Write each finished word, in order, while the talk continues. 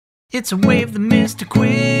It's a wave the Mr.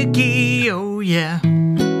 Quickie, oh yeah.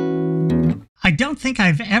 I don't think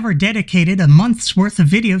I've ever dedicated a month's worth of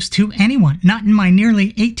videos to anyone, not in my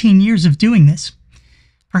nearly 18 years of doing this.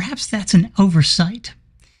 Perhaps that's an oversight.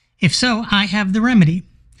 If so, I have the remedy.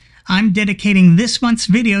 I'm dedicating this month's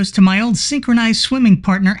videos to my old synchronized swimming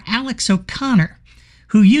partner, Alex O'Connor,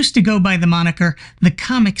 who used to go by the moniker The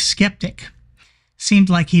Comic Skeptic.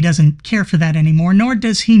 Seemed like he doesn't care for that anymore, nor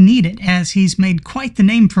does he need it, as he's made quite the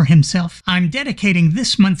name for himself. I'm dedicating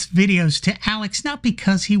this month's videos to Alex not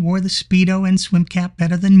because he wore the Speedo and swim cap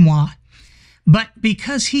better than moi, but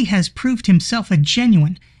because he has proved himself a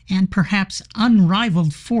genuine and perhaps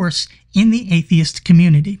unrivaled force in the atheist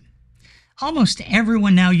community. Almost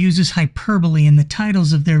everyone now uses hyperbole in the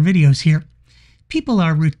titles of their videos here. People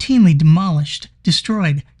are routinely demolished,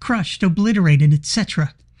 destroyed, crushed, obliterated,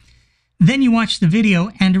 etc. Then you watch the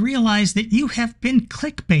video and realize that you have been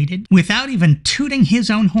clickbaited without even tooting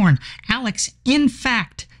his own horn. Alex, in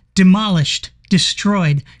fact, demolished,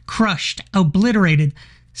 destroyed, crushed, obliterated,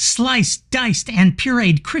 sliced, diced, and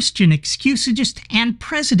pureed Christian excusagist and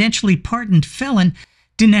presidentially pardoned felon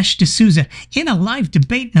Dinesh D'Souza in a live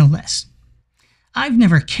debate, no less. I've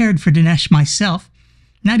never cared for Dinesh myself,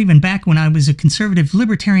 not even back when I was a conservative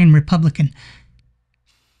libertarian Republican.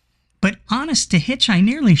 But honest to hitch, I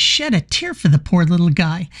nearly shed a tear for the poor little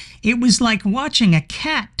guy. It was like watching a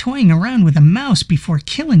cat toying around with a mouse before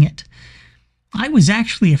killing it. I was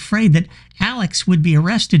actually afraid that Alex would be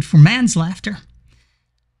arrested for manslaughter.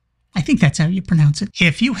 I think that's how you pronounce it.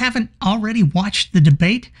 If you haven't already watched the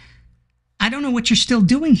debate, I don't know what you're still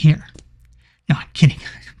doing here. No, I'm kidding.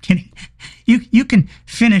 I'm kidding. You can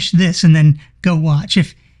finish this and then go watch.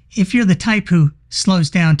 If you're the type who slows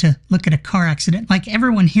down to look at a car accident like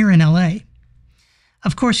everyone here in LA.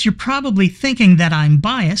 Of course, you're probably thinking that I'm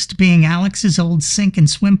biased, being Alex's old sink and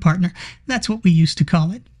swim partner. That's what we used to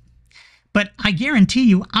call it. But I guarantee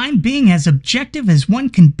you I'm being as objective as one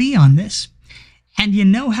can be on this. And you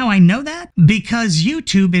know how I know that? Because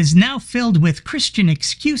YouTube is now filled with Christian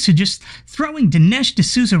excusagists throwing Dinesh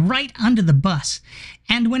D'Souza right under the bus.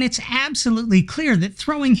 And when it's absolutely clear that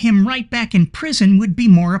throwing him right back in prison would be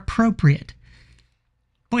more appropriate.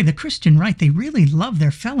 Boy, the Christian right, they really love their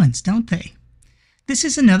felons, don't they? This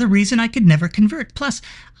is another reason I could never convert. Plus,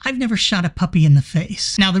 I've never shot a puppy in the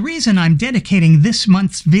face. Now, the reason I'm dedicating this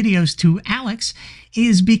month's videos to Alex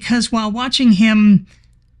is because while watching him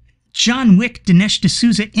John Wick Dinesh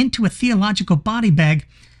D'Souza into a theological body bag,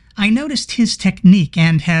 I noticed his technique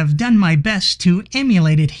and have done my best to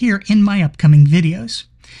emulate it here in my upcoming videos.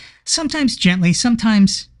 Sometimes gently,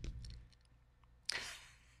 sometimes...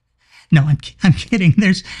 No, I'm kidding.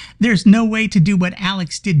 There's no way to do what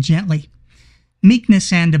Alex did gently.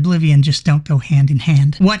 Meekness and oblivion just don't go hand in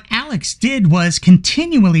hand. What Alex did was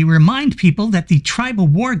continually remind people that the tribal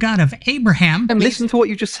war god of Abraham... Listen to what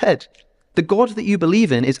you just said. The God that you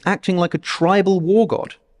believe in is acting like a tribal war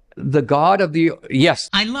god. The God of the... Yes.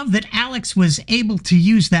 I love that Alex was able to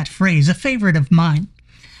use that phrase, a favorite of mine.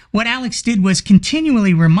 What Alex did was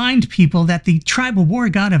continually remind people that the tribal war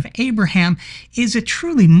god of Abraham is a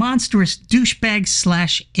truly monstrous douchebag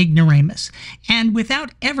 / ignoramus. And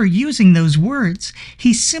without ever using those words,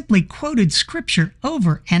 he simply quoted scripture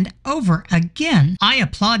over and over again. I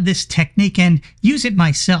applaud this technique and use it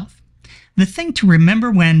myself. The thing to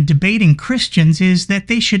remember when debating Christians is that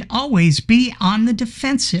they should always be on the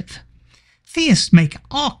defensive. Theists make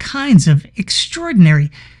all kinds of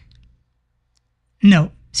extraordinary...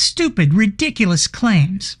 stupid, ridiculous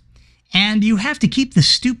claims. And you have to keep the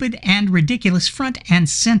stupid and ridiculous front and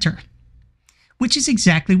center. Which is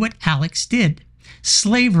exactly what Alex did.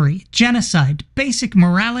 Slavery, genocide, basic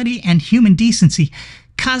morality and human decency,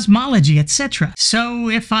 cosmology, etc. So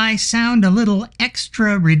if I sound a little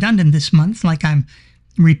extra redundant this month, like I'm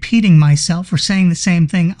repeating myself or saying the same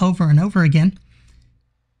thing over and over again,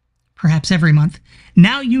 perhaps every month,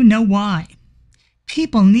 now you know why.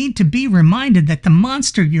 People need to be reminded that the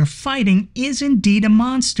monster you're fighting is indeed a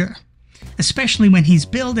monster, especially when he's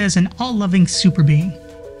billed as an all-loving super being.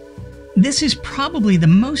 This is probably the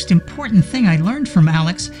most important thing I learned from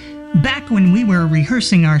Alex back when we were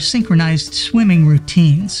rehearsing our synchronized swimming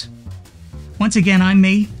routines. Once again, I'm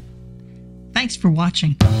me. Thanks for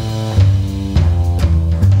watching.